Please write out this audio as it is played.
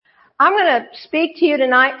I'm going to speak to you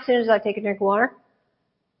tonight as soon as I take a drink of water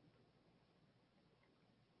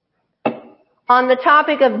on the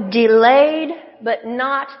topic of delayed but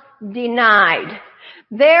not denied.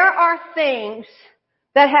 There are things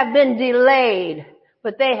that have been delayed,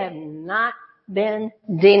 but they have not been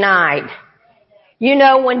denied. You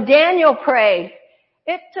know, when Daniel prayed,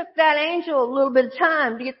 it took that angel a little bit of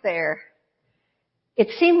time to get there. It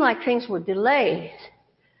seemed like things were delayed.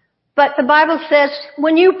 But the Bible says,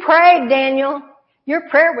 when you prayed, Daniel, your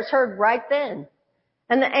prayer was heard right then.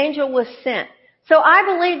 And the angel was sent. So I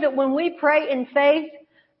believe that when we pray in faith,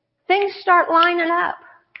 things start lining up.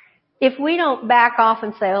 If we don't back off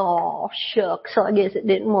and say, oh, shucks, I guess it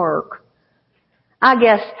didn't work. I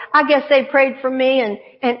guess they prayed for me and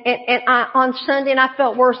on Sunday and I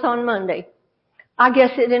felt worse on Monday. I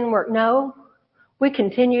guess it didn't work. No. We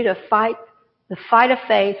continue to fight the fight of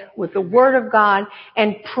faith with the Word of God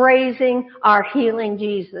and praising our healing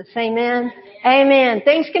Jesus. Amen? Amen.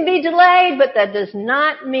 Things can be delayed, but that does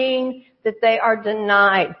not mean that they are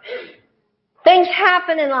denied. Things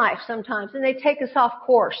happen in life sometimes and they take us off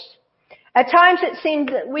course. At times it seems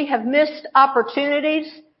that we have missed opportunities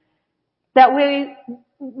that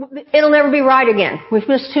it'll never be right again. We've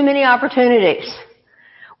missed too many opportunities.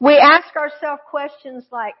 We ask ourselves questions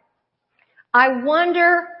like, I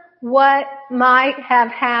wonder what might have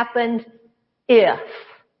happened if.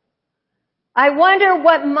 I wonder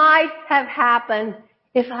what might have happened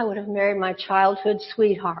if I would have married my childhood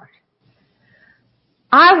sweetheart.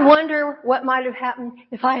 I wonder what might have happened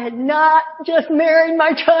if I had not just married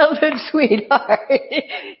my childhood sweetheart.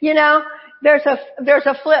 You know, there's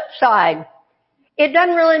a flip side. It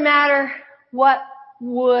doesn't really matter what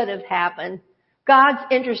would have happened. God's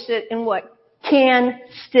interested in what can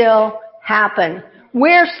still happen.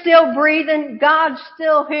 We're still breathing. God's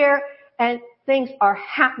still here. And things are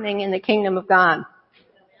happening in the kingdom of God.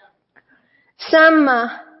 Some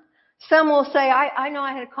will say, I know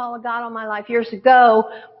I had a call of God on my life years ago,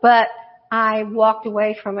 but I walked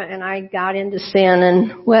away from it and I got into sin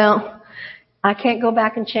and, well, I can't go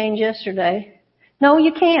back and change yesterday. No,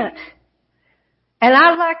 you can't. And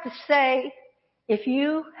I'd like to say, if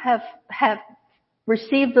you have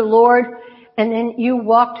received the Lord and then you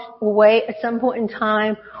walked away at some point in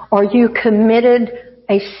time or you committed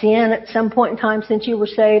a sin at some point in time since you were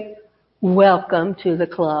saved, welcome to the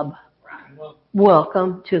club.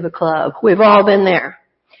 Welcome to the club. We've all been there.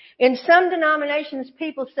 In some denominations,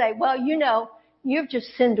 people say, well, you know, you've just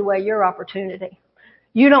sinned away your opportunity.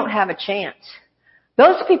 You don't have a chance.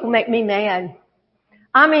 Those people make me mad.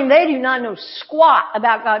 I mean, they do not know squat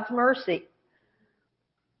about God's mercy.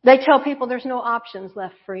 They tell people there's no options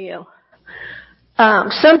left for you.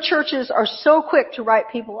 Some churches are so quick to write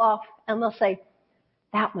people off and they'll say,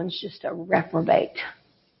 that one's just a reprobate.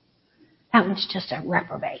 That one's just a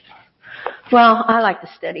reprobate. Well, I like to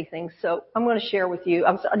study things, so I'm going to share with you.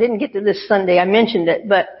 I didn't get to this Sunday. I mentioned it,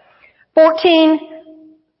 but 14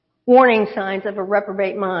 warning signs of a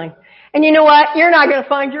reprobate mind. And you know what? You're not going to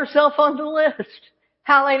find yourself on the list.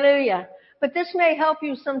 Hallelujah. But this may help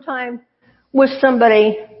you sometime with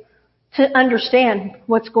somebody to understand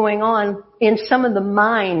what's going on in some of the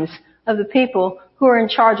minds of the people who are in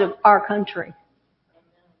charge of our country.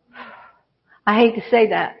 I hate to say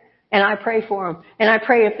that. And I pray for them. And I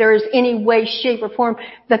pray if there is any way, shape, or form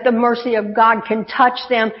that the mercy of God can touch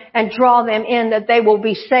them and draw them in, that they will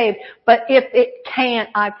be saved. But if it can't,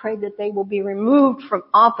 I pray that they will be removed from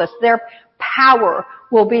office. Their power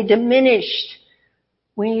will be diminished.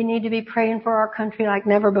 We need to be praying for our country like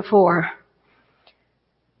never before.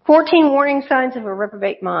 14 warning signs of a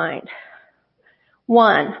reprobate mind.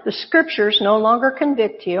 1, the scriptures no longer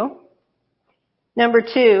convict you. Number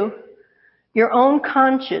 2, your own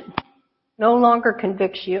conscience no longer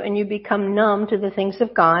convicts you and you become numb to the things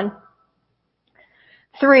of God.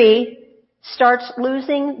 3, starts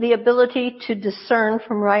losing the ability to discern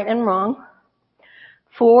from right and wrong.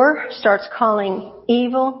 4, starts calling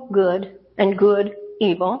evil good and good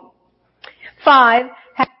evil. 5,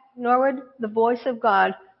 has ignored the voice of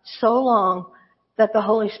God so long that the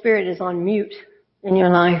Holy Spirit is on mute in your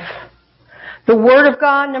life. The Word of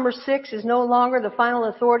God, number 6, is no longer the final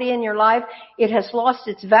authority in your life. It has lost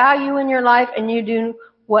its value in your life and you do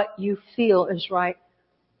what you feel is right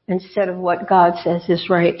instead of what God says is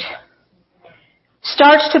right.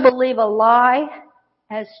 Starts to believe a lie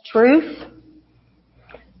as truth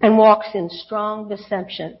and walks in strong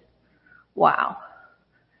deception. Wow.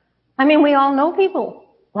 I mean, we all know people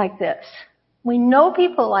like this. We know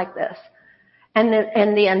people like this. And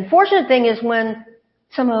the unfortunate thing is when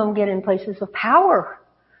some of them get in places of power.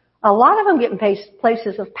 A lot of them get in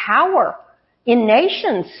places of power in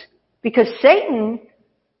nations because Satan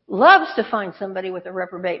loves to find somebody with a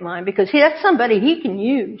reprobate mind because that's somebody he can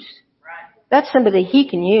use. That's somebody he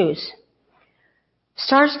can use.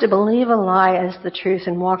 Starts to believe a lie as the truth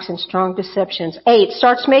and walks in strong deceptions. 8,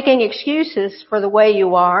 starts making excuses for the way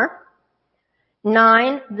you are.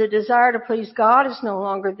 9, the desire to please God is no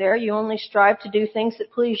longer there. You only strive to do things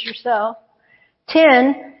that please yourself.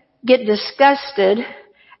 10, get disgusted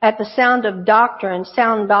at the sound of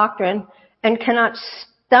sound doctrine, and cannot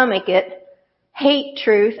stomach it, hate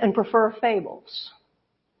truth, and prefer fables.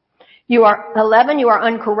 11, you are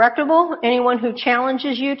uncorrectable. Anyone who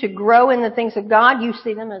challenges you to grow in the things of God, you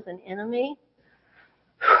see them as an enemy.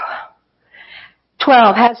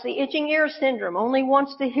 12, has the itching ear syndrome, only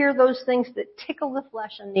wants to hear those things that tickle the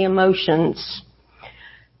flesh and the emotions.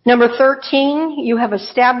 Number 13, you have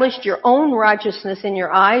established your own righteousness in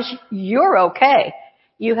your eyes. You're okay.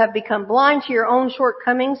 You have become blind to your own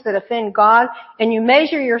shortcomings that offend God, and you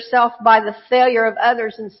measure yourself by the failure of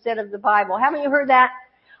others instead of the Bible. Haven't you heard that?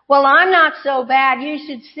 Well, I'm not so bad. You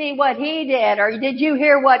should see what he did. Or did you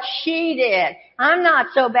hear what she did? I'm not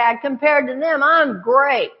so bad compared to them. I'm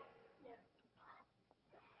great.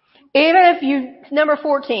 Number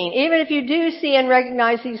 14, even if you do see and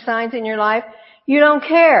recognize these signs in your life, you don't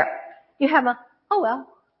care. You have a, oh well,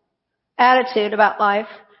 attitude about life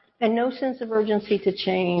and no sense of urgency to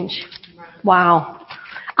change. Wow.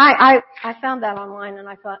 I found that online and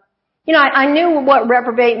I thought, I knew what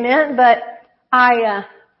reprobate meant, but I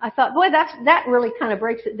thought, boy, that really kind of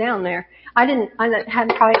breaks it down there. I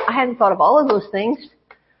hadn't thought of all of those things.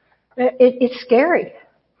 It's scary.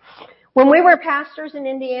 When we were pastors in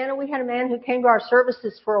Indiana, we had a man who came to our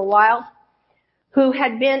services for a while who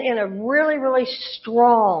had been in a really, really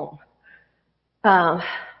strong,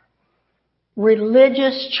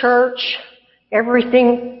 religious church,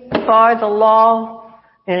 everything by the law,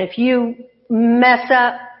 and if you mess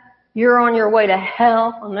up, you're on your way to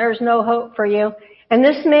hell and there's no hope for you. And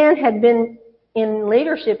this man had been in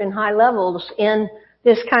leadership in high levels in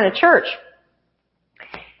this kind of church.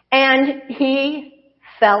 And he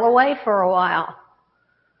fell away for a while.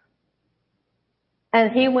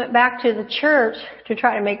 And he went back to the church to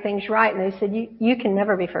try to make things right. And they said, you can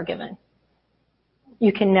never be forgiven.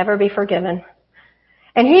 You can never be forgiven.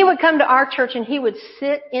 And he would come to our church and he would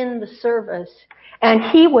sit in the service. And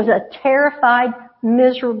he was a terrified,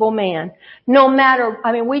 miserable man.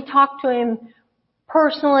 We talked to him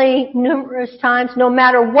personally numerous times. No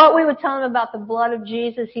matter what we would tell him about the blood of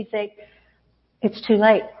Jesus, he'd say, it's too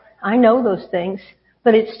late. I know those things,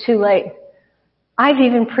 but it's too late. I've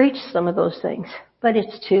even preached some of those things, but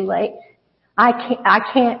it's too late. I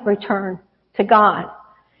can't return to God.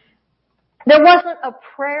 There wasn't a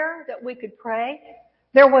prayer that we could pray.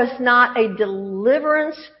 There was not a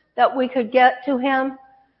deliverance that we could get to him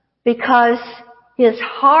because his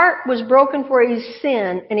heart was broken for his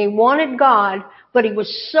sin and he wanted God, but he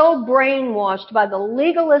was so brainwashed by the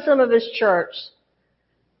legalism of his church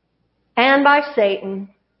and by Satan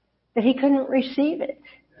that he couldn't receive it.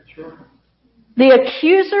 That's right. The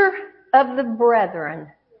accuser of the brethren.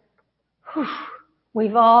 Whew,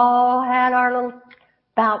 we've all had our little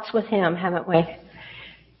bouts with him, haven't we?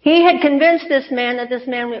 He had convinced this man that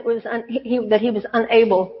that he was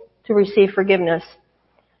unable to receive forgiveness.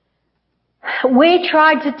 We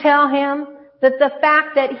tried to tell him that the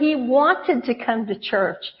fact that he wanted to come to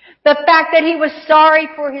church, the fact that he was sorry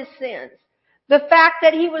for his sins, the fact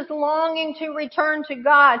that he was longing to return to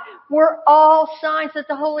God were all signs that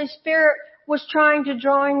the Holy Spirit was trying to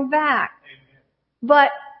draw him back.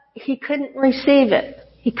 But he couldn't receive it.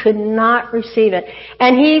 He could not receive it.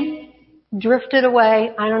 And he drifted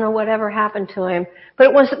away. I don't know whatever happened to him. But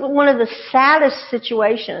it was one of the saddest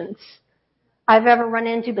situations I've ever run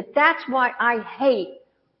into. But that's why I hate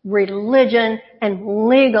religion and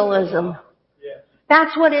legalism.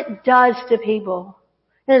 That's what it does to people.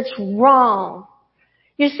 And it's wrong.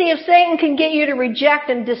 You see, if Satan can get you to reject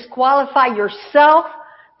and disqualify yourself,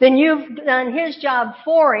 then you've done his job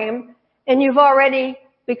for him and you've already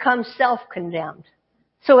become self-condemned.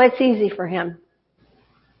 So it's easy for him.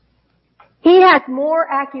 He has more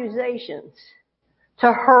accusations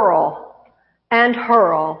to hurl and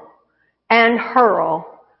hurl and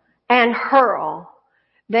hurl and hurl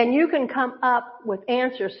than you can come up with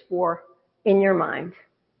answers for in your mind.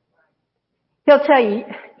 He'll tell you,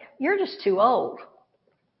 you're just too old.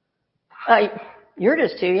 You're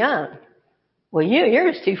just too young. Well,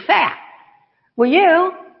 you're just too fat. Well,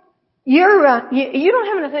 you don't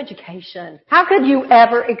have enough education. How could you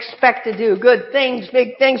ever expect to do good things,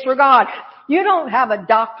 big things for God? You don't have a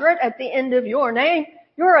doctorate at the end of your name.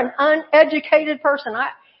 You're an uneducated person.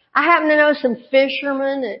 I happen to know some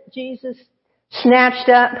fishermen that Jesus snatched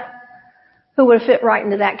up who would fit right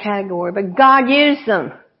into that category. But God used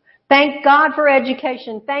them. Thank God for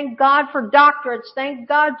education. Thank God for doctorates. Thank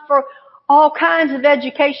God for all kinds of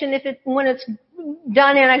education when it's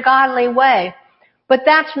done in a godly way. But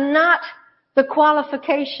that's not the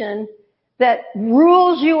qualification that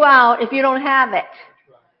rules you out if you don't have it.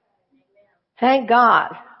 Thank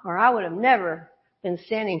God, or I would have never been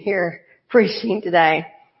standing here preaching today.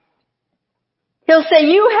 He'll say,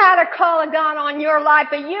 you had a call of God on your life,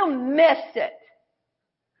 but you missed it.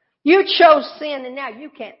 You chose sin, and now you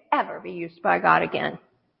can't ever be used by God again.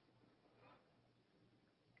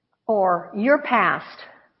 Or your past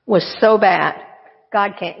was so bad,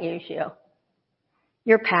 God can't use you.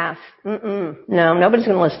 Your past, no, nobody's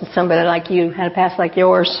going to listen to somebody like you, had a past like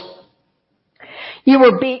yours. You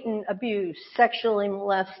were beaten, abused, sexually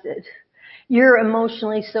molested. You're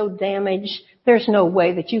emotionally so damaged, there's no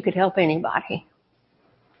way that you could help anybody.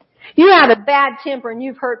 You have a bad temper and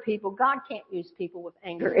you've hurt people. God can't use people with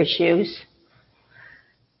anger issues.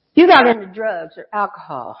 You got into drugs or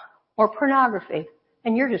alcohol or pornography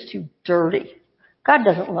and you're just too dirty. God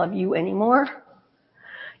doesn't love you anymore.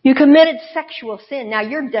 You committed sexual sin. Now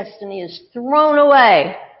your destiny is thrown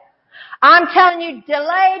away. I'm telling you,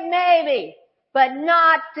 delayed maybe, but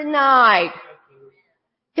not denied.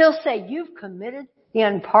 He'll say, you've committed the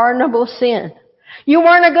unpardonable sin. You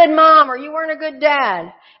weren't a good mom or you weren't a good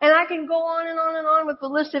dad. And I can go on and on and on with the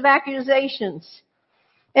list of accusations.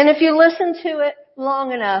 And if you listen to it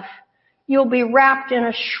long enough, you'll be wrapped in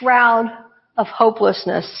a shroud of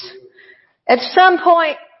hopelessness. At some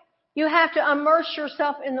point, you have to immerse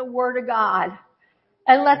yourself in the Word of God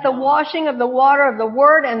and let the washing of the water of the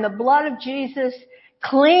Word and the blood of Jesus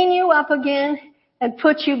clean you up again and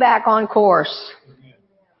put you back on course.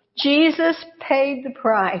 Jesus paid the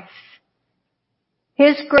price.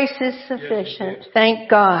 His grace is sufficient. Thank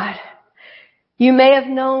God. You may have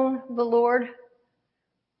known the Lord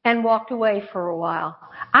and walked away for a while.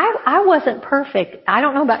 I wasn't perfect. I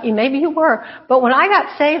don't know about you. Maybe you were. But when I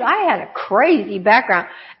got saved, I had a crazy background.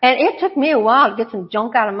 And it took me a while to get some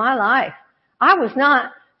junk out of my life. I was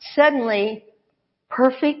not suddenly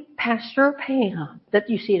perfect Pastor Pam that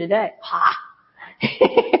you see today. Ha!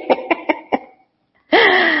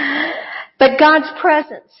 But God's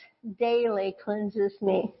presence daily cleanses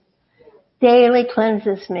me. Daily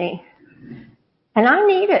cleanses me. And I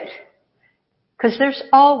need it. Because there's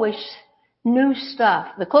always new stuff.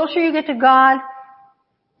 The closer you get to God,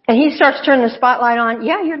 and He starts turning the spotlight on,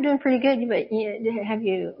 yeah, you're doing pretty good, but have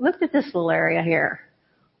you looked at this little area here?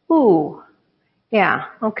 Ooh, yeah,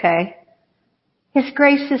 okay. His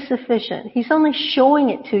grace is sufficient. He's only showing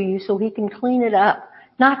it to you so He can clean it up,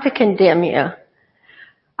 not to condemn you.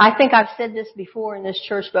 I think I've said this before in this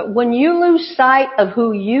church, but when you lose sight of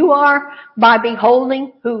who you are by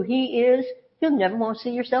beholding who He is, you'll never want to see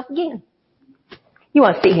yourself again. You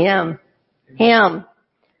want to see Him. Him.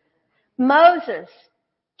 Moses,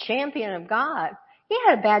 champion of God, he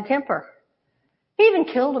had a bad temper. He even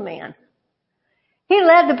killed a man. He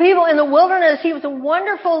led the people in the wilderness. He was a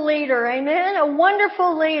wonderful leader. Amen? A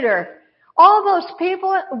wonderful leader. All those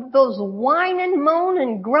people, those whining,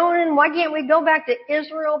 moaning, groaning, why can't we go back to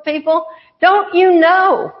Israel people? Don't you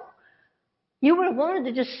know? You would have wanted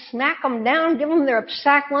to just smack them down, give them their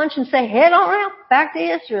sack lunch and say, head on out back to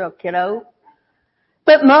Israel, kiddo.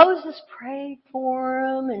 But Moses prayed for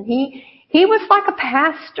them and he was like a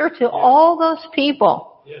pastor to all those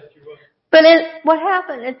people. Yes, you were. But what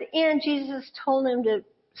happened at the end, Jesus told him to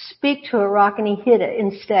speak to a rock and he hid it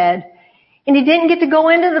instead. And he didn't get to go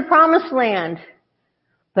into the promised land.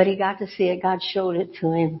 But he got to see it. God showed it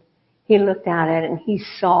to him. He looked out at it and he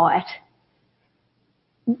saw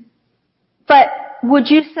it. But would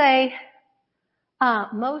you say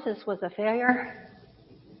Moses was a failure?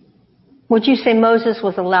 Would you say Moses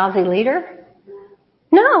was a lousy leader?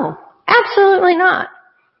 No, absolutely not.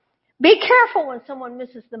 Be careful when someone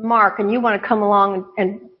misses the mark and you want to come along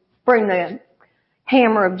and bring the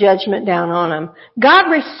hammer of judgment down on them. God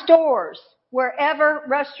restores wherever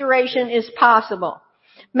restoration is possible.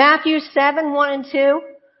 Matthew 7:1-2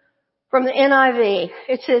 from the NIV.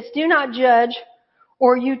 It says, do not judge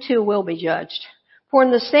or you too will be judged. For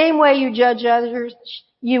in the same way you judge others,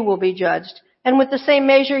 you will be judged. And with the same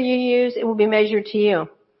measure you use, it will be measured to you.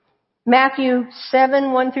 Matthew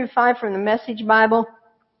 7:1-5 from the Message Bible.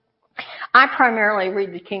 I primarily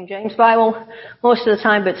read the King James Bible most of the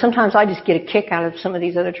time, but sometimes I just get a kick out of some of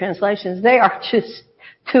these other translations. They are just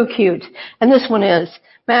too cute. And this one is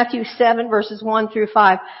Matthew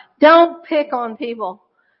 7:1-5. Don't pick on people.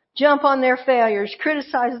 Jump on their failures.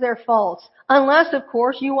 Criticize their faults. Unless, of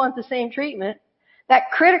course, you want the same treatment. That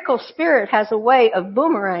critical spirit has a way of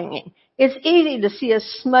boomeranging. It's easy to see a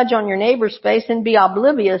smudge on your neighbor's face and be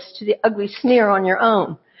oblivious to the ugly sneer on your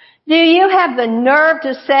own. Do you have the nerve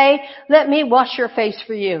to say, let me wash your face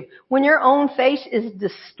for you, when your own face is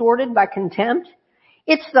distorted by contempt?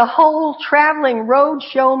 It's the whole traveling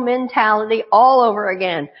roadshow mentality all over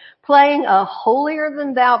again, playing a holier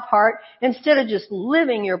than thou part instead of just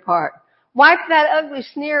living your part. Wipe that ugly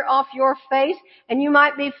sneer off your face and you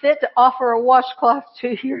might be fit to offer a washcloth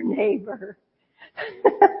to your neighbor.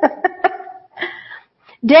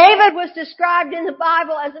 David was described in the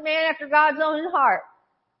Bible as a man after God's own heart.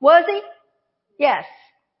 Was he? Yes,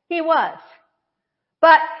 he was.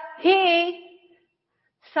 But he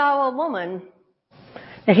saw a woman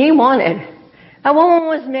that he wanted. That woman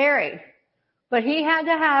was married. But he had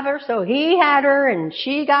to have her, so he had her, and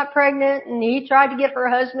she got pregnant, and he tried to get her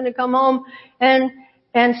husband to come home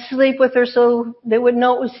and sleep with her so they would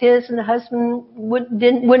know it was his, and the husband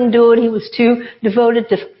wouldn't do it. He was too devoted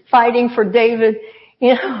to fighting for David.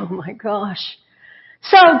 You know, oh my gosh.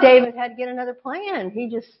 So David had to get another plan. He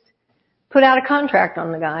just put out a contract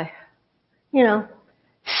on the guy. You know,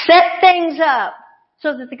 set things up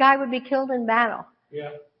so that the guy would be killed in battle.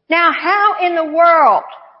 Yeah. Now, how in the world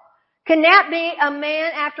can that be a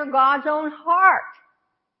man after God's own heart?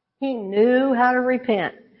 He knew how to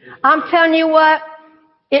repent. I'm telling you what,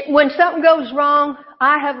 when something goes wrong,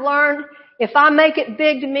 I have learned if I make it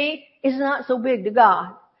big to me, it's not so big to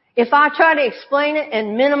God. If I try to explain it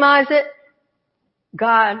and minimize it,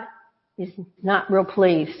 God is not real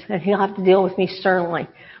pleased, and He'll have to deal with me sternly.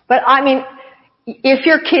 But I mean, if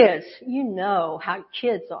you're kids, you know how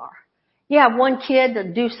kids are. You have one kid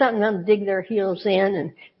that do something, they'll dig their heels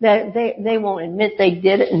in, and they won't admit they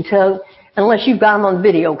did it unless you've got them on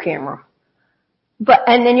video camera.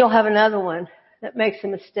 And then you'll have another one that makes a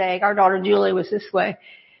mistake. Our daughter Julie was this way.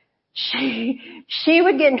 She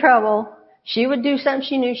would get in trouble. She would do something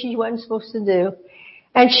she knew she wasn't supposed to do.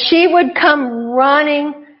 And she would come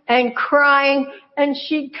running and crying, and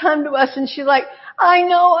she'd come to us and she's like, I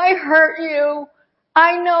know I hurt you.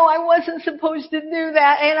 I know I wasn't supposed to do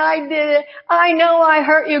that, and I did it. I know I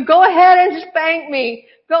hurt you. Go ahead and spank me.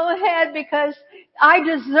 Go ahead, because I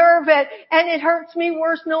deserve it, and it hurts me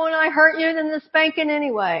worse knowing I hurt you than the spanking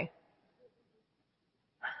anyway.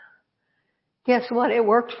 Guess what? It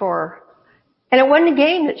worked for her. And it wasn't a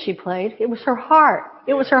game that she played. It was her heart.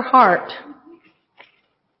 It was her heart.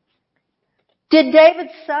 Did David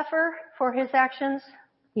suffer for his actions?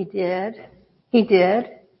 He did. He did.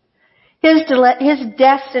 His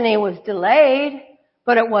destiny was delayed,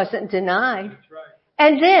 but it wasn't denied. That's right.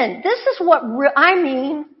 And then, this is what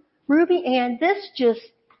Ruby Ann, this just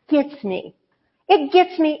gets me. It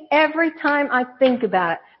gets me every time I think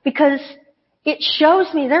about it, because it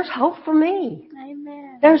shows me there's hope for me.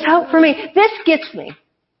 Amen. There's hope for me. This gets me.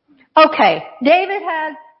 Okay, David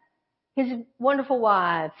had his wonderful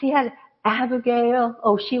wives. He had Abigail.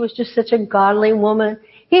 Oh, she was just such a godly woman.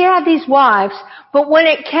 He had these wives, but when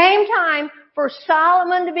it came time for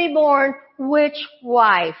Solomon to be born, which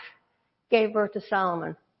wife gave birth to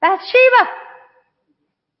Solomon? Bathsheba.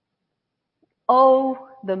 Oh,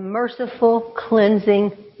 the merciful,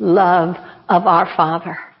 cleansing love of our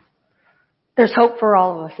Father. There's hope for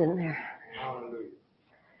all of us in there. Hallelujah.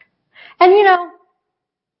 And you know,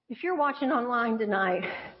 if you're watching online tonight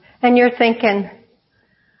and you're thinking,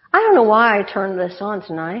 I don't know why I turned this on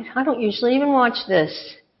tonight. I don't usually even watch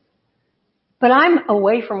this. But I'm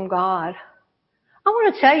away from God. I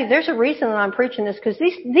want to tell you, there's a reason that I'm preaching this, because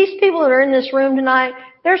these people that are in this room tonight,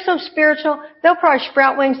 they're so spiritual, they'll probably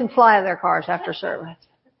sprout wings and fly out of their cars after service.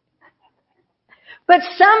 But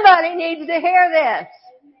somebody needs to hear this.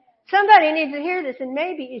 Somebody needs to hear this, and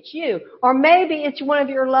maybe it's you, or maybe it's one of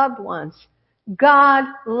your loved ones. God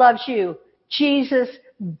loves you. Jesus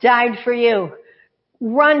died for you.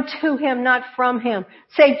 Run to Him, not from Him.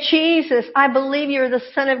 Say, Jesus, I believe you're the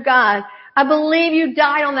Son of God. I believe you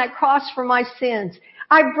died on that cross for my sins.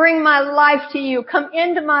 I bring my life to you. Come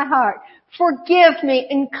into my heart. Forgive me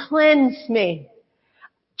and cleanse me.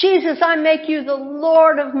 Jesus, I make you the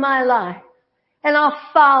Lord of my life, and I'll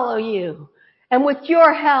follow you. And with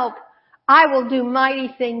your help, I will do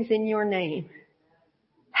mighty things in your name.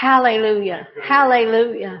 Hallelujah.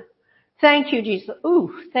 Hallelujah. Thank you, Jesus.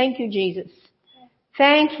 Ooh, thank you, Jesus.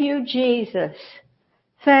 Thank you, Jesus.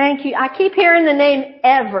 Thank you. I keep hearing the name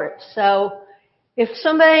Everett. So if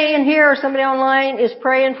somebody in here or somebody online is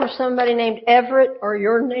praying for somebody named Everett, or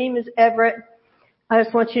your name is Everett, I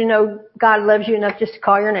just want you to know God loves you enough just to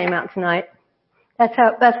call your name out tonight.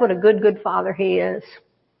 That's what a good Father He is.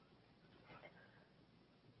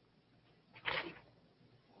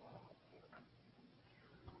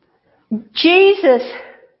 Jesus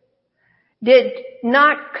did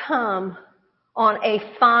not come on a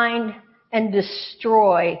find and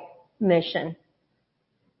destroy mission.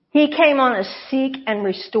 He came on a seek and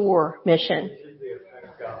restore mission.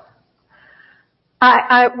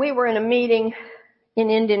 We were in a meeting in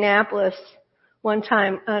Indianapolis one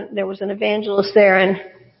time. There was an evangelist there, and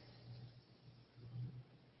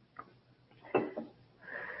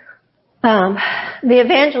the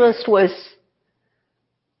evangelist was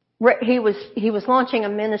launching a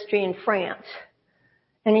ministry in France,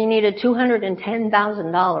 and he needed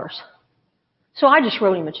 $210,000. So I just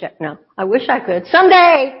wrote him a check. No, I wish I could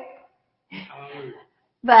someday.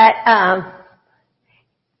 But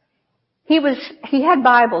he had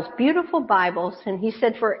Bibles, beautiful Bibles, and he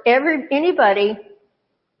said for anybody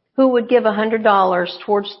who would give $100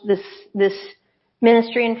 towards this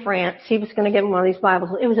ministry in France, he was going to give them one of these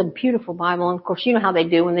Bibles. It was a beautiful Bible, and of course you know how they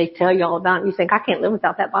do when they tell you all about it. You think, I can't live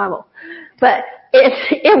without that Bible. But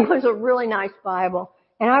it was a really nice Bible.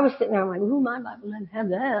 And I was sitting there, I'm like, ooh, my Bible doesn't have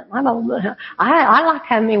that. My Bible doesn't have, I like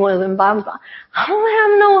having me one of them Bibles. I don't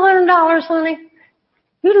have no $100, honey.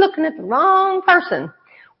 You're looking at the wrong person.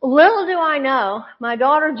 Well, little do I know, my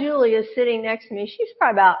daughter Julie is sitting next to me. She's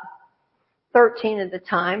probably about 13 at the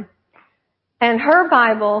time. And her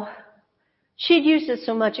Bible, she'd used it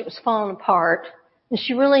so much it was falling apart. And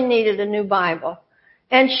she really needed a new Bible.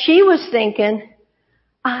 And she was thinking,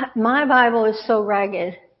 my Bible is so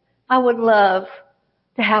ragged. I would love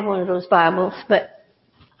to have one of those Bibles, but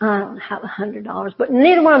I don't have $100. But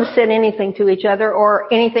neither one of us said anything to each other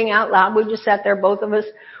or anything out loud. We just sat there, both of us,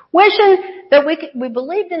 wishing that we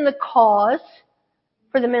believed in the cause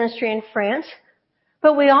for the ministry in France,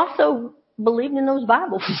 but we also believed in those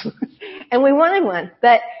Bibles. And we wanted one.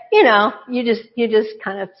 But, you just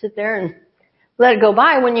kind of sit there and let it go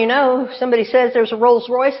by. When if somebody says there's a Rolls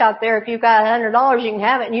Royce out there, if you've got $100, you can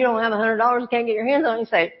have it, and you don't have $100, you can't get your hands on it, you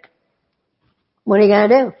say, what are you going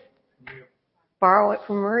to do? Borrow it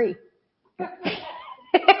from Marie. What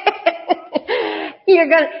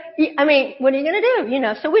are you going to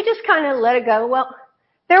do? So we just kind of let it go. Well,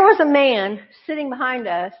 there was a man sitting behind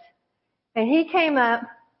us, and he came up.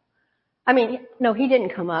 No, he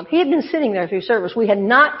didn't come up. He had been sitting there through service. We had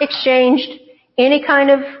not exchanged any kind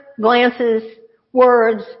of glances,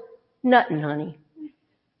 words, nothing, honey.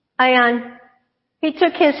 And he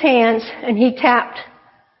took his hands and he tapped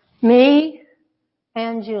me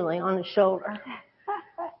and Julie on the shoulder.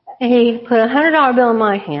 And he put a $100 bill in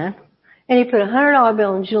my hand, and he put a $100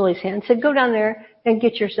 bill in Julie's hand and said, go down there and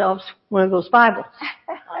get yourselves one of those Bibles.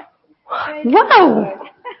 Whoa!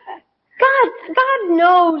 God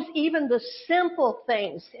knows even the simple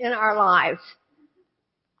things in our lives.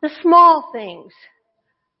 The small things.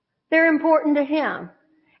 They're important to Him.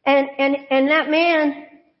 And that man,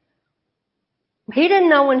 he didn't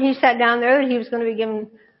know when he sat down there that he was going to be given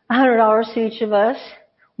 $100 to each of us.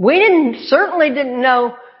 We certainly didn't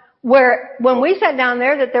know when we sat down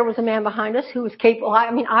there that there was a man behind us who was capable.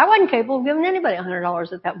 I wasn't capable of giving anybody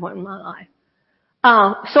 $100 at that point in my life.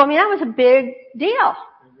 So that was a big deal.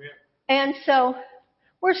 And so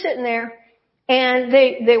we're sitting there, and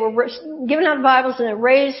they were giving out Bibles, and they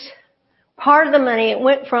raised part of the money. It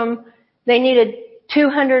went from they needed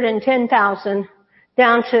 $210,000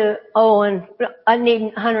 down to and I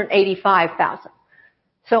need $185,000.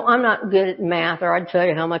 So I'm not good at math, or I'd tell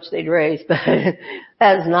you how much they'd raised, but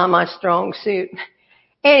that is not my strong suit.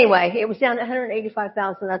 Anyway, it was down to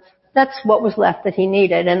 $185,000. That's what was left that he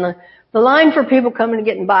needed. And the line for people coming to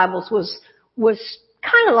getting Bibles was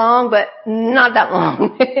kind of long, but not that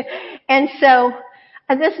long. And so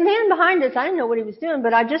this man behind us, I didn't know what he was doing,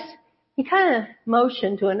 but he kind of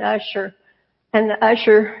motioned to an usher, and the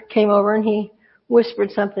usher came over and he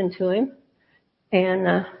whispered something to him,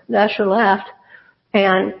 and the usher left.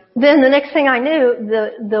 And then the next thing I knew,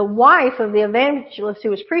 the wife of the evangelist who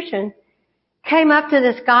was preaching came up to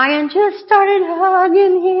this guy and just started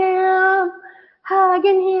hugging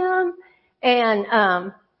him.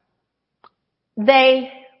 And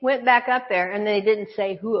they went back up there, and they didn't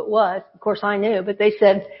say who it was. Of course I knew, but they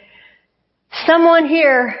said, someone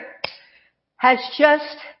here has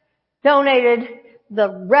just donated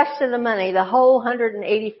the rest of the money, the whole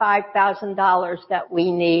 $185,000 that we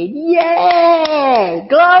need. Yay!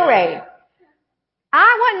 Glory!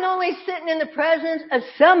 I wasn't only sitting in the presence of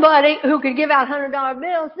somebody who could give out $100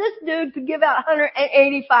 bills. This dude could give out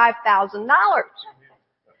 $185,000.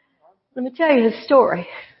 Let me tell you his story.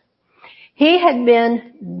 He had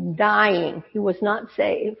been dying. He was not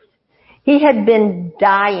saved. He had been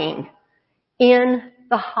dying in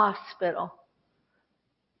the hospital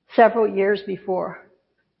several years before.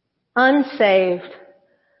 Unsaved.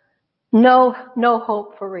 No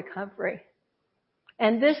hope for recovery.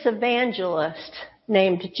 And this evangelist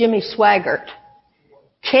named Jimmy Swaggart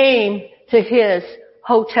came to his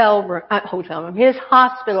his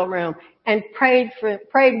hospital room, and prayed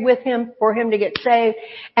with him for him to get saved,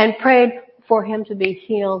 and prayed for him to be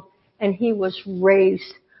healed. And he was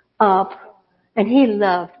raised up, and he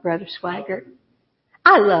loved Brother Swaggart.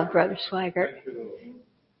 I love Brother Swaggart.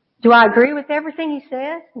 Do I agree with everything he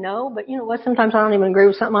says? No, but you know what? Sometimes I don't even agree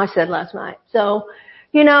with something I said last night. So,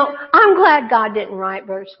 I'm glad God didn't write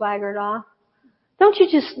Brother Swaggart off. Don't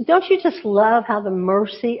you just love how the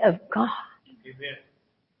mercy of God, Amen.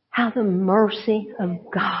 How the mercy of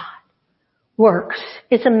God works?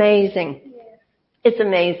 It's amazing. It's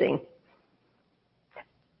amazing.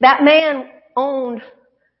 That man owned,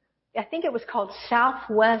 I think it was called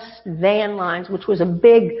Southwest Van Lines, which was a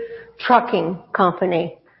big trucking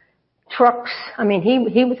company. Trucks,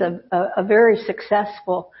 he was a very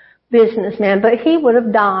successful businessman, but he would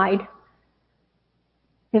have died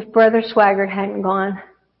if Brother Swaggart hadn't gone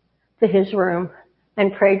to his room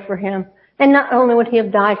and prayed for him. And not only would he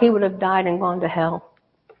have died, he would have died and gone to hell.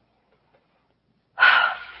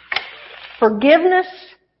 Forgiveness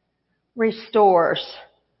restores.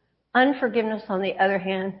 Unforgiveness, on the other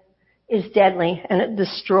hand, is deadly, and it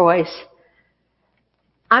destroys.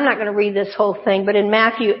 I'm not going to read this whole thing, but in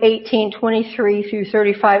Matthew 18:23 through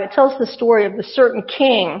 35, it tells the story of the certain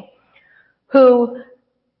king who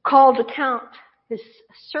called to count his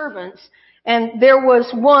servants, and there was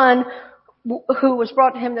one who was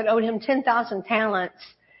brought to him that owed him 10,000 talents.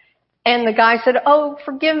 And the guy said, "Oh,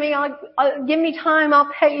 forgive me, give me time, I'll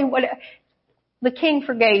pay you whatever." The king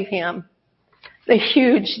forgave him the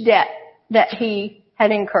huge debt that he had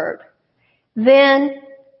incurred. Then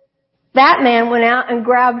that man went out and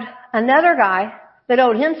grabbed another guy that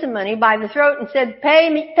owed him some money by the throat and said, pay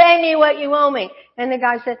me what you owe me. And the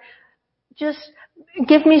guy said, just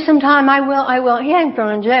give me some time, I will. He hadn't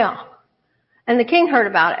thrown in jail. And the king heard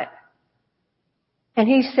about it. And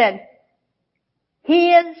he said,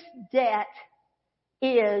 his debt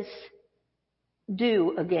is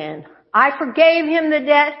due again. I forgave him the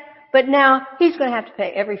debt, but now he's going to have to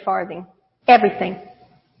pay every farthing, everything.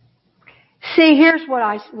 See, here's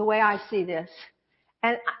the way I see this.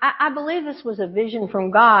 And I believe this was a vision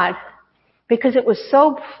from God, because it was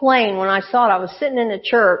so plain when I saw it. I was sitting in a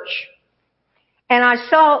church, and I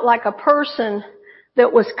saw it like a person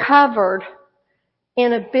that was covered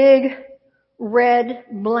in a big red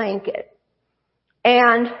blanket.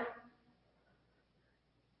 And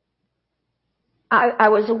I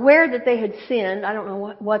was aware that they had sinned. I don't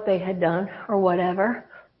know what they had done or whatever.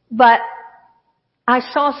 But I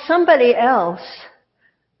saw somebody else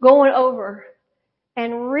going over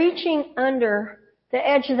and reaching under the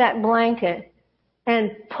edge of that blanket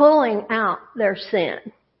and pulling out their sin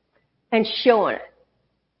and showing it.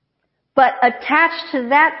 But attached to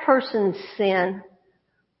that person's sin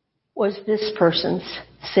was this person's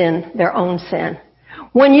sin, their own sin.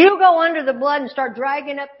 When you go under the blood and start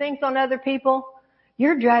dragging up things on other people,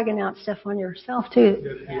 you're dragging out stuff on yourself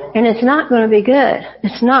too. And it's not going to be good.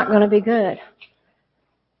 It's not going to be good.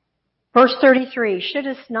 Verse 33,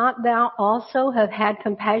 shouldest not thou also have had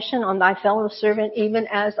compassion on thy fellow servant, even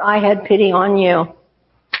as I had pity on you?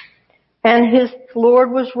 And his Lord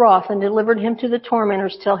was wroth and delivered him to the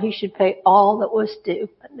tormentors till he should pay all that was due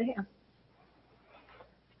unto him.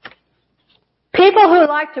 People who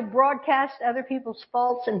like to broadcast other people's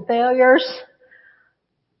faults and failures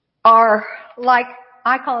are like,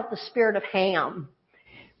 I call it the spirit of Ham.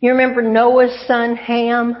 You remember Noah's son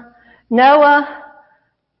Ham? Noah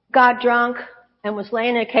got drunk and was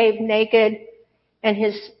laying in a cave naked, and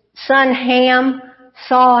his son Ham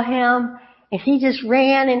saw him, and he just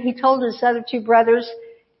ran and he told his other two brothers,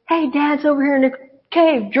 hey, Dad's over here in the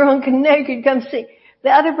cave, drunk and naked, come see. The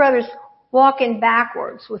other brothers walking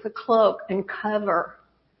backwards with a cloak and cover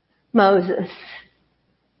Moses.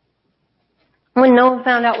 When Noah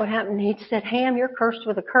found out what happened, he said, Ham, you're cursed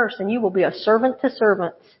with a curse, and you will be a servant to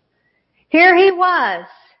servants. Here he was,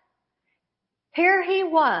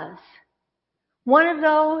 one of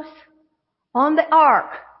those on the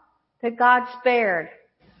ark that God spared.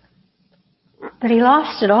 But he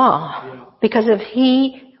lost it all because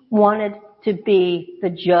he wanted to be the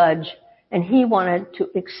judge, and he wanted to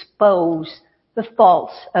expose the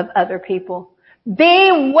faults of other people.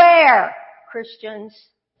 Beware, Christians,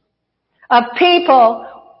 of people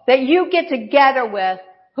that you get together with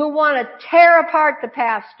who want to tear apart the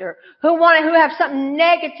pastor, who have something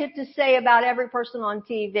negative to say about every person on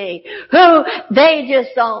TV, who they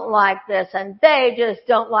just don't like this and they just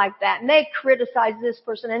don't like that, and they criticize this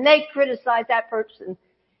person and they criticize that person.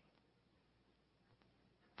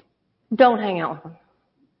 Don't hang out with them.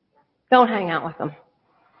 Don't hang out with them.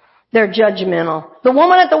 They're judgmental. The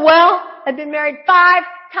woman at the well had been married 5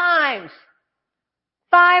 times.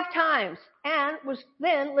 5 times. And was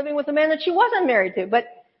then living with a man that she wasn't married to. But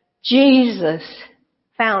Jesus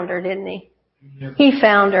found her, didn't he? Yep. He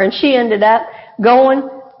found her. And she ended up going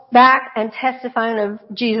back and testifying of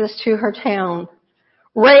Jesus to her town.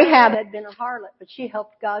 Rahab had been a harlot, but she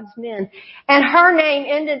helped God's men. And her name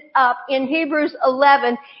ended up in Hebrews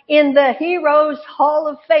 11 in the Heroes Hall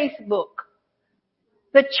of Faith book.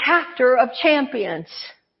 The chapter of champions.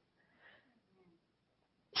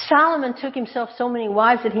 Solomon took himself so many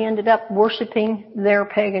wives that he ended up worshiping their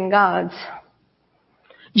pagan gods.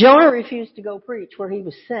 Jonah refused to go preach where he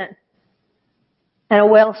was sent. And a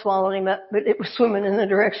whale swallowed him up, but it was swimming in the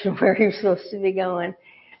direction where he was supposed to be going.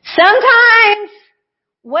 Sometimes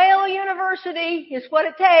Whale University is what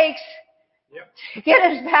it takes to get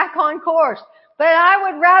us back on course. But I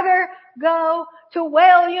would rather go to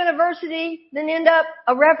Whale University than end up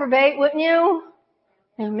a reprobate, wouldn't you?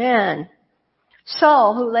 Amen.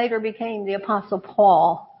 Saul, who later became the Apostle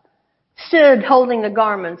Paul, stood holding the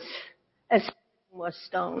garments as he was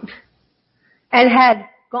stoned and had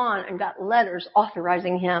gone and got letters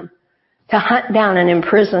authorizing him to hunt down and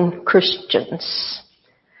imprison Christians.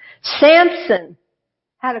 Samson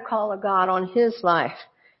had a call of God on his life,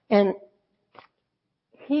 and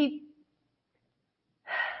he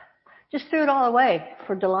just threw it all away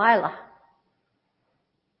for Delilah.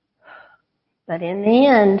 But in the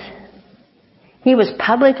end, he was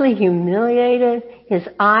publicly humiliated. His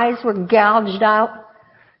eyes were gouged out.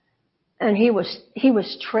 And he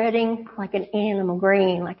was treading like an animal,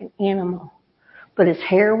 graying like an animal. But his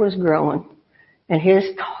hair was growing. And his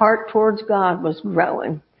heart towards God was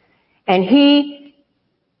growing. And he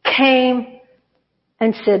came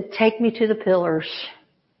and said, take me to the pillars.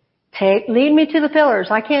 Lead me to the pillars.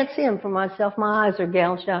 I can't see them for myself. My eyes are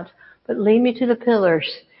gouged out. But lead me to the pillars.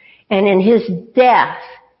 And in his death,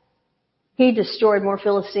 he destroyed more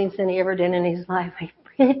Philistines than he ever did in his life. He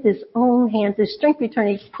hit his own hands. His strength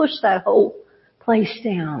returned. He pushed that whole place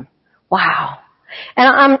down. Wow.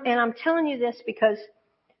 And I'm telling you this because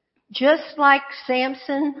just like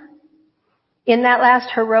Samson in that last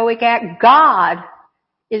heroic act, God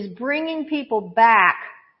is bringing people back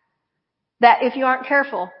that if you aren't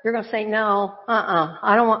careful, you're going to say, no,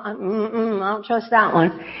 I don't trust that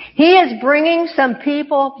one. He is bringing some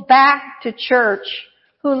people back to church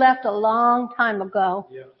who left a long time ago.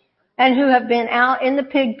 Yeah. And who have been out in the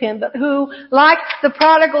pig pen, but who, like the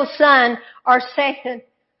prodigal son, are saying,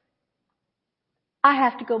 I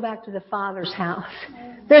have to go back to the Father's house.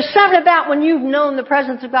 There's something about when you've known the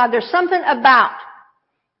presence of God, there's something about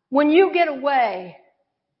when you get away,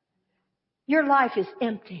 your life is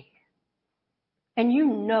empty. And you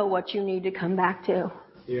know what you need to come back to.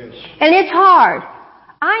 Yes. And it's hard.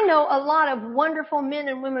 I know a lot of wonderful men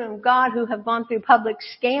and women of God who have gone through public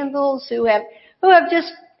scandals, who have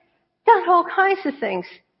just done all kinds of things,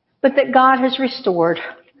 but that God has restored.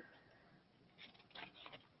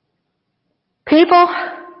 People,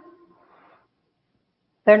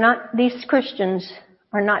 these Christians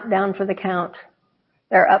are not down for the count.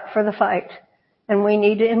 They're up for the fight. And we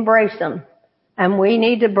need to embrace them. And we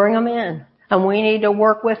need to bring them in. And we need to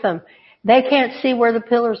work with them. They can't see where the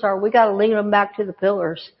pillars are. We got to lead them back to the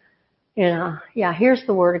pillars. Here's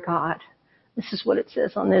the Word of God. This is what it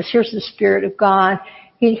says on this. Here's the Spirit of God.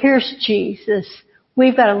 Here's Jesus.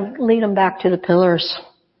 We've got to lead them back to the pillars.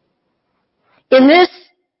 In this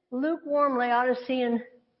lukewarm Laodicean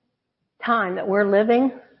time that we're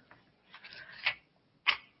living,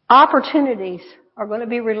 opportunities are going to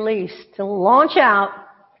be released to launch out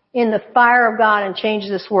in the fire of God and change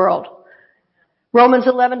this world. Romans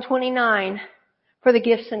 11:29, for the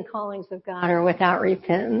gifts and callings of God are without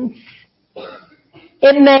repentance.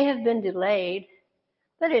 It may have been delayed,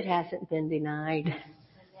 but it hasn't been denied.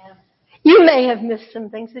 You may have missed some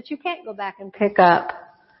things that you can't go back and pick up.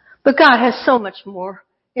 But God has so much more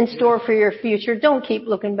in store for your future. Don't keep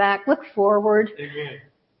looking back. Look forward. Amen.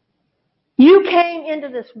 You came into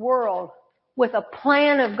this world with a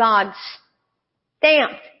plan of God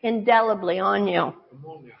stamped indelibly on you.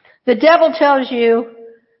 The devil tells you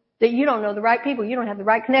that you don't know the right people. You don't have the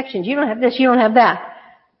right connections. You don't have this. You don't have that.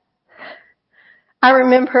 I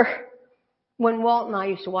remember when Walt and I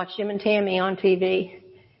used to watch Jim and Tammy on TV.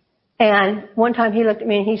 And one time he looked at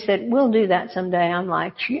me and he said, we'll do that someday. I'm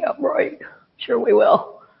like, yeah, right. Sure we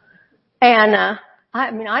will. And,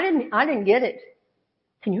 I didn't get it.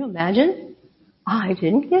 Can you imagine? I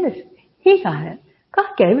didn't get it. He got it. God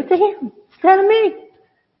gave it to him instead of me.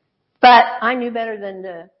 But I knew better than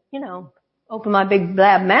to, open my big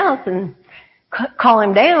blab mouth and call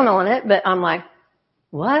him down on it, but I'm like,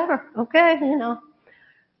 whatever. Okay,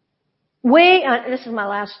 this is my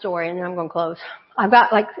last story, and then I'm going to close. I've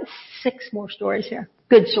got like 6 more stories here.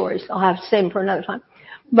 Good stories. I'll have to save them for another time.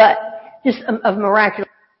 But just of miraculous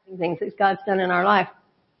things that God's done in our life.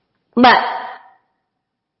 But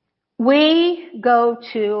we go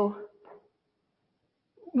to,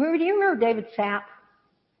 do you remember David Sapp?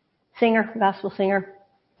 Singer, gospel singer?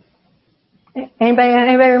 Anybody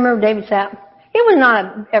remember David Sapp? He was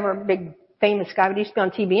not ever a big famous guy, but he used to be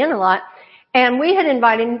on TBN a lot. And we had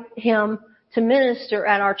invited him to minister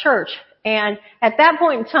at our church. And at that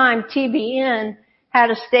point in time, TBN had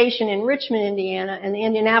a station in Richmond, Indiana, and the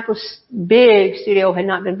Indianapolis big studio had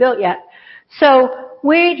not been built yet. So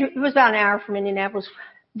it was about an hour from Indianapolis.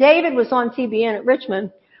 David was on TBN at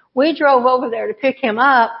Richmond. We drove over there to pick him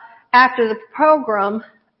up after the program.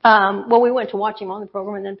 We went to watch him on the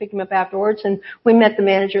program and then pick him up afterwards, and we met the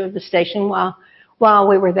manager of the station while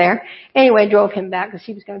we were there. Anyway, drove him back because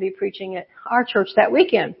he was going to be preaching at our church that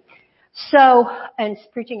weekend. And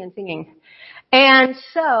preaching and singing. And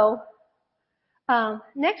so,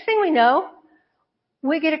 next thing we know,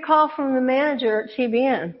 we get a call from the manager at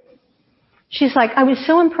TBN. She's like, I was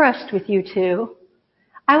so impressed with you two.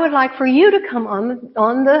 I would like for you to come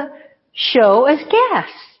on the show as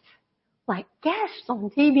guests. Like, guests on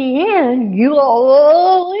TBN?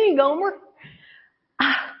 Golly, Gomer.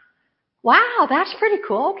 Wow, that's pretty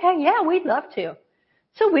cool. Okay, yeah, we'd love to.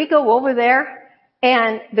 So we go over there.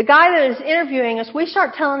 And the guy that is interviewing us, we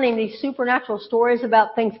start telling him these supernatural stories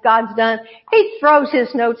about things God's done. He throws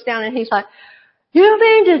his notes down and he's like, you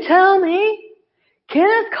mean to tell me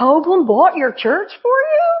Kenneth Copeland bought your church for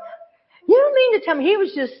you? You mean to tell me? He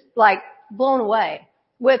was just like blown away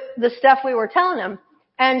with the stuff we were telling him.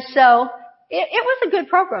 And so it was a good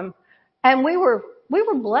program. And we were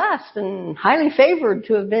blessed and highly favored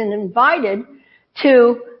to have been invited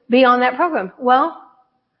to be on that program. Well,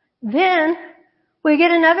 then we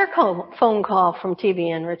get another phone call from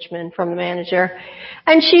TBN Richmond from the manager.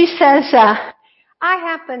 And she says, I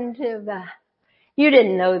happen to, you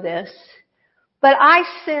didn't know this, but I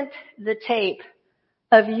sent the tape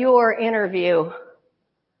of your interview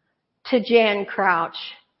to Jan Crouch.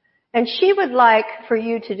 And she would like for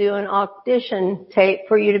you to do an audition tape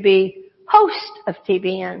for you to be host of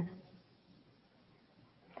TBN.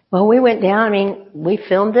 Well, we went down, we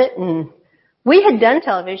filmed it, and we had done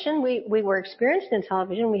television. We were experienced in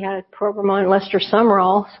television. We had a program on Lester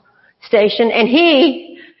Sumrall's station, and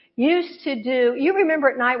he used to do, you remember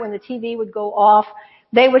at night when the TV would go off,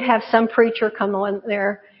 they would have some preacher come on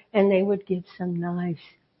there, and they would give some nice,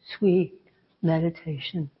 sweet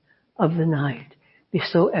meditation of the night.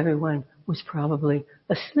 So everyone was probably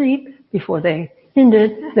asleep before they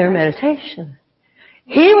ended their meditation.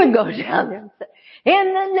 He would go down there and say,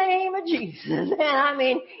 in the name of Jesus.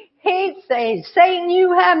 And he'd say, Satan,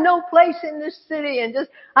 you have no place in this city. And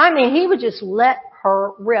he would just let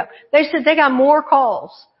her rip. They said they got more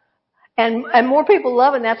calls and more people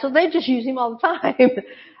loving that. So they just use him all the time.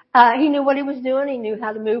 He knew what he was doing. He knew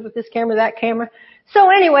how to move with this camera, that camera. So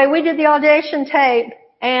anyway, we did the audition tape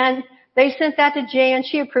and they sent that to Jan.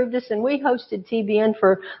 She approved us and we hosted TBN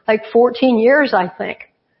for like 14 years, I think.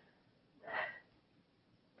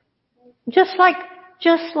 Just like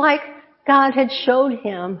God had showed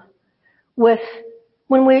him with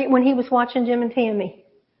when he was watching Jim and Tammy.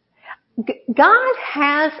 God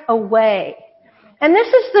has a way. And this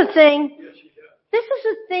is the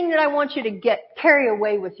thing that I want you to carry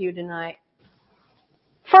away with you tonight.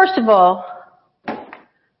 First of all,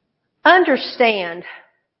 understand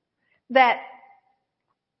that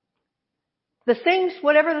the things,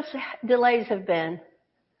 whatever the delays have been,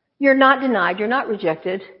 you're not denied, you're not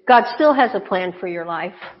rejected. God still has a plan for your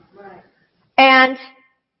life. Right. And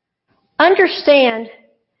understand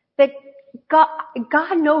that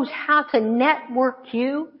God knows how to network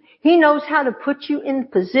you. He knows how to put you in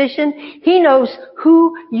position. He knows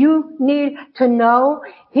who you need to know.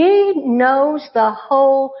 He knows the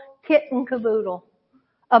whole kit and caboodle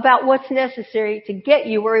about what's necessary to get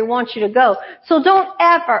you where He wants you to go. So don't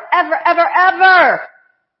ever, ever, ever, ever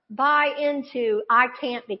buy into I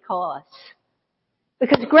can't because.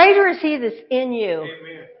 Because greater is He that's in you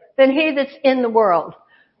than he that's in the world.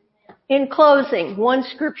 In closing, one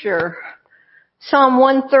scripture, Psalm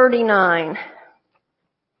 139.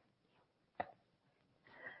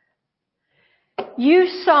 You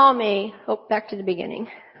saw me, back to the beginning.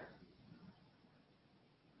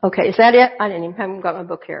 Okay, is that it? I haven't got my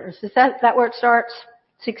book here. Is that where it starts?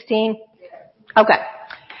 16? Okay.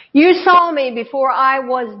 You saw me before I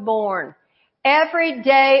was born. Every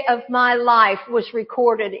day of my life was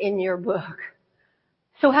recorded in your book.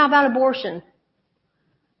 So how about abortion?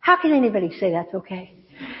 How can anybody say that's okay?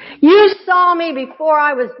 You saw me before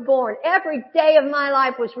I was born. Every day of my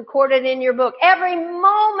life was recorded in your book. Every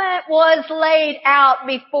moment was laid out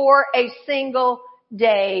before a single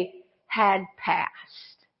day had passed.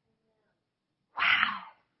 Wow.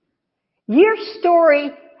 Your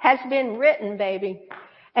story has been written, baby.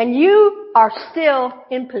 And you are still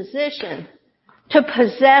in position to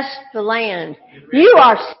possess the land. You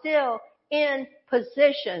are still in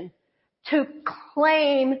position to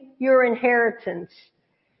claim your inheritance.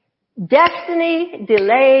 Destiny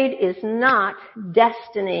delayed is not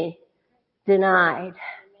destiny denied.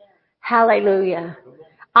 Hallelujah.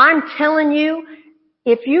 I'm telling you,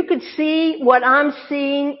 if you could see what I'm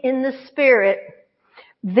seeing in the Spirit,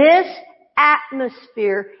 this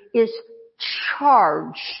atmosphere is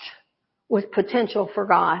charged with potential for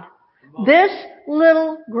God. This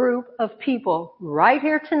little group of people right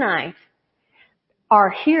here tonight are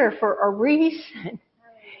here for a reason.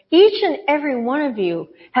 Each and every one of you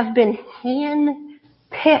have been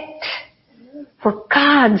hand-picked for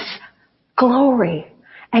God's glory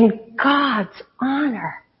and God's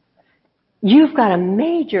honor. You've got a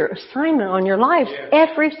major assignment on your lives,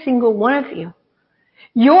 every single one of you.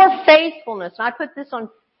 Your faithfulness, I put this on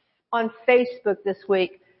Facebook this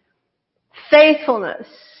week. Faithfulness.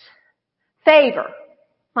 Favor.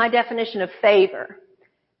 My definition of favor.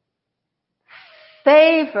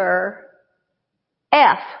 Favor.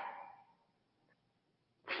 F.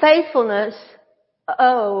 Faithfulness.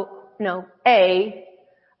 A.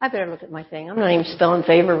 I better look at my thing. I'm not even spelling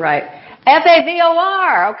favor right.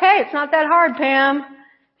 Favor. Okay, it's not that hard, Pam.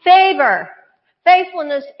 Favor.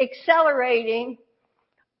 Faithfulness accelerating,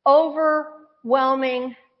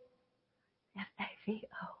 overwhelming.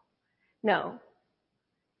 F-A-V-O. No.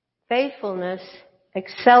 Faithfulness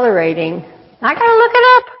accelerating. I gotta look it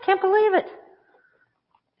up. Can't believe it.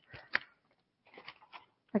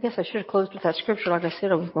 I guess I should have closed with that scripture like I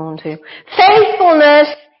said I was going to. Faithfulness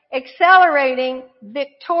accelerating,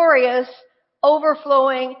 victorious,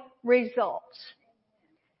 overflowing results.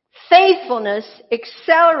 Faithfulness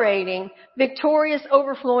accelerating, victorious,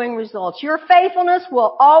 overflowing results. Your faithfulness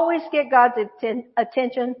will always get God's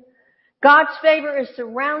attention. God's favor is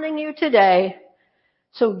surrounding you today.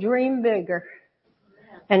 So dream bigger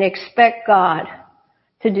and expect God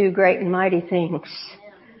to do great and mighty things.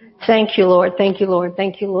 Thank you, Lord. Thank you, Lord.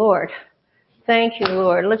 Thank you, Lord. Thank you,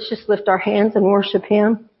 Lord. Let's just lift our hands and worship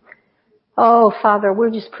Him. Oh, Father,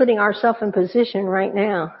 we're just putting ourselves in position right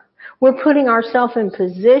now. We're putting ourselves in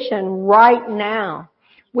position right now.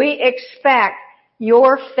 We expect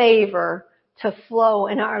your favor to flow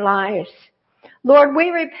in our lives. Lord, we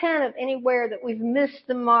repent of anywhere that we've missed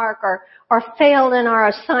the mark or failed in our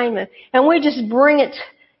assignment. And we just bring it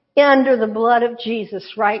under the blood of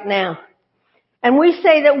Jesus right now. And we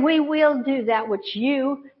say that we will do that which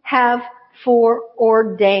you have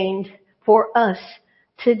foreordained for us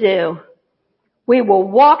to do. We will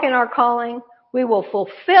walk in our calling. We will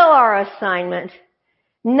fulfill our assignment.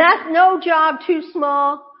 No job too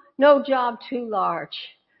small, no job too large.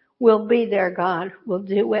 We'll be there, God. We'll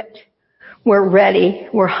do it. We're ready.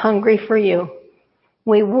 We're hungry for you.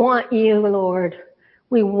 We want you, Lord.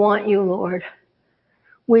 We want you, Lord.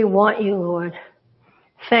 We want you, Lord.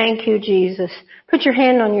 Thank you, Jesus. Put your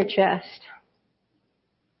hand on your chest.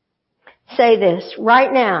 Say this.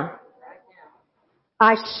 Right now,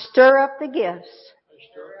 I stir up the gifts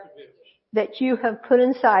that you have put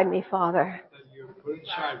inside me, Father.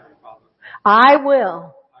 I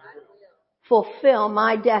will fulfill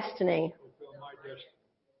my destiny.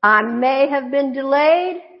 I may have been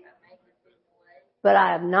delayed, but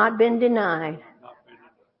I have not been denied.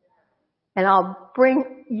 And I'll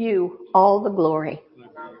bring you all the glory.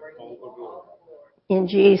 In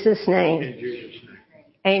Jesus' name.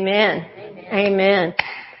 Amen. Amen.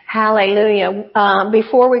 Hallelujah.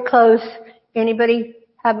 Before we close, anybody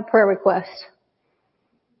have a prayer request?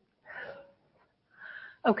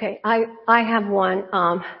 Okay, I have one.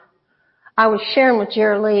 I was sharing with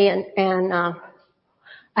Jerry and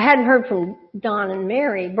I hadn't heard from Don and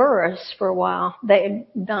Mary Burris for a while.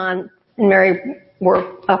 Don and Mary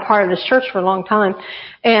were a part of this church for a long time.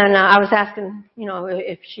 And I was asking,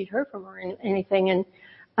 if she'd heard from her or anything, and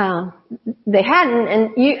they hadn't.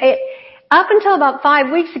 And up until about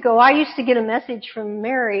 5 weeks ago, I used to get a message from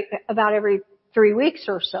Mary about every 3 weeks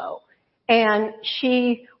or so. And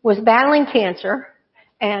she was battling cancer,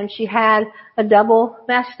 and she had a double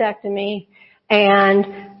mastectomy, and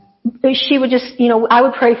she would just, I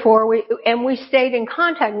would pray for her, and we stayed in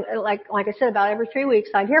contact, like I said, about every 3 weeks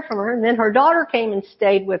I'd hear from her, and then her daughter came and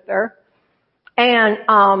stayed with her, and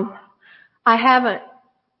I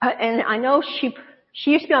know she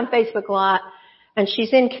used to be on Facebook a lot, and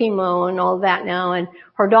she's in chemo and all that now, and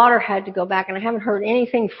her daughter had to go back, and I haven't heard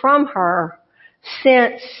anything from her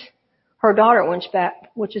since her daughter went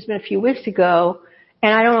back, which has been a few weeks ago,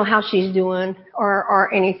 and I don't know how she's doing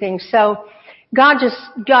or anything. So God just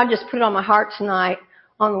put it on my heart tonight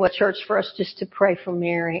on the way to church for us just to pray for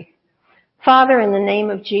Mary. Father, in the name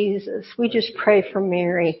of Jesus, we just pray for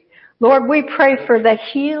Mary. Lord, we pray for the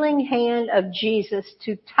healing hand of Jesus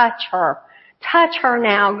to touch her. Touch her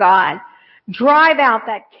now, God. Drive out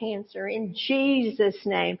that cancer in Jesus'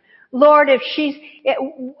 name. Lord,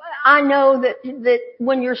 I know that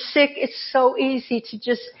when you're sick, it's so easy to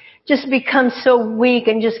just become so weak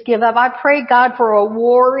and just give up. I pray, God, for a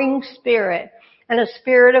warring spirit and a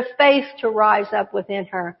spirit of faith to rise up within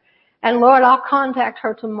her. And Lord, I'll contact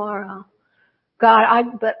her tomorrow.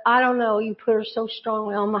 God, but I don't know, you put her so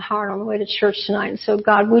strongly on my heart on the way to church tonight. And so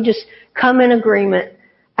God, we just come in agreement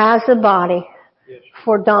as a body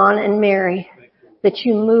for Don and Mary that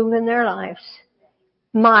you move in their lives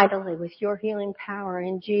mightily with your healing power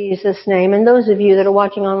in Jesus' name. And those of you that are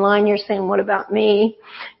watching online, you're saying, what about me?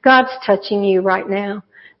 God's touching you right now.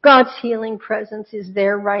 God's healing presence is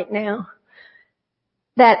there right now.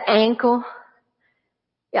 That ankle,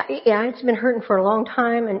 yeah, it's been hurting for a long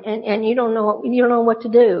time, and you don't know what to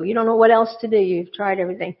do. You don't know what else to do. You've tried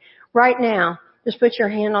everything. Right now, just put your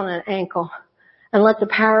hand on that ankle and let the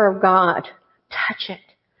power of God touch it.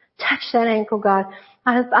 Touch that ankle, God.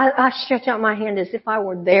 I stretch out my hand as if I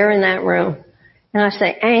were there in that room. And I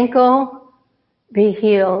say, ankle, be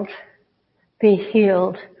healed. Be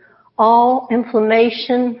healed. All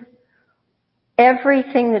inflammation,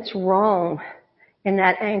 everything that's wrong in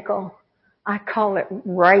that ankle, I call it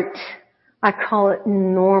right. I call it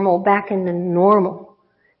normal, back into normal.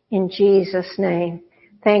 In Jesus' name.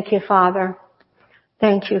 Thank you, Father.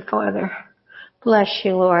 Thank you, Father. Bless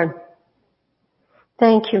you, Lord.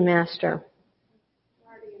 Thank you, Master.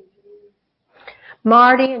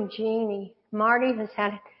 Marty and Jeannie. Marty has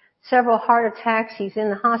had several heart attacks. He's in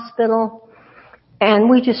the hospital. And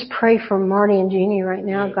we just pray for Marty and Jeannie right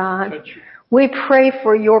now, God. We pray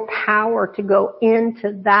for your power to go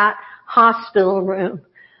into that hospital room.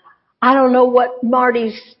 I don't know what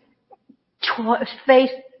Marty's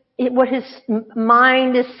face, what his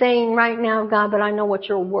mind is saying right now, God, but I know what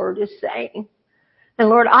your word is saying. And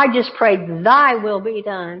Lord, I just pray thy will be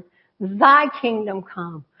done, thy kingdom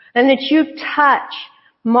come, and that you touch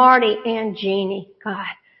Marty and Jeannie, God.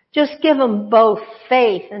 Just give them both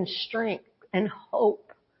faith and strength and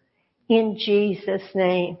hope in Jesus'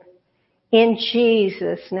 name. In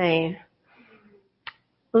Jesus' name.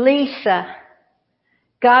 Lisa.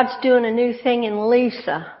 God's doing a new thing in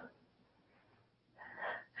Lisa.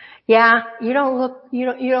 Yeah, you don't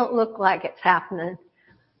look like it's happening.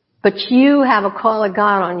 But you have a call of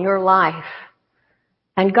God on your life.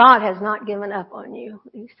 And God has not given up on you,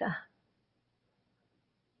 Lisa.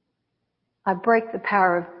 I break the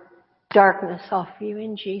power of darkness off you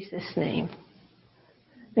in Jesus' name.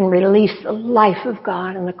 And release the life of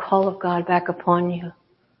God and the call of God back upon you.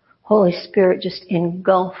 Holy Spirit, just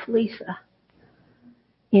engulf Lisa.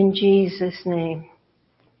 In Jesus' name.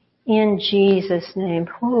 In Jesus' name.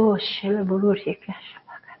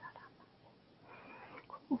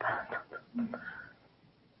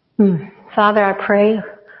 Father, I pray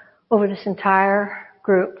over this entire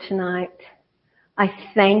group tonight. I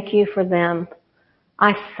thank you for them.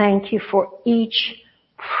 I thank you for each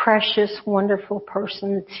precious, wonderful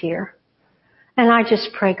person that's here. And I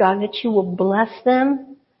just pray, God, that you will bless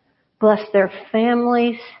them, bless their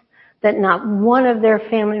families, that not one of their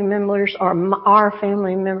family members or our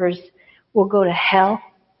family members will go to hell,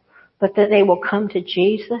 but that they will come to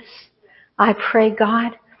Jesus. I pray,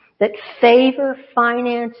 God, that favor,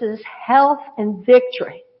 finances, health, and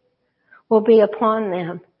victory will be upon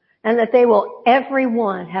them, and that they will,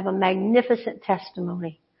 everyone, have a magnificent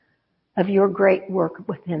testimony of your great work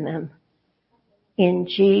within them. In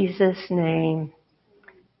Jesus' name,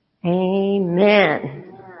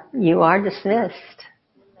 amen. You are dismissed.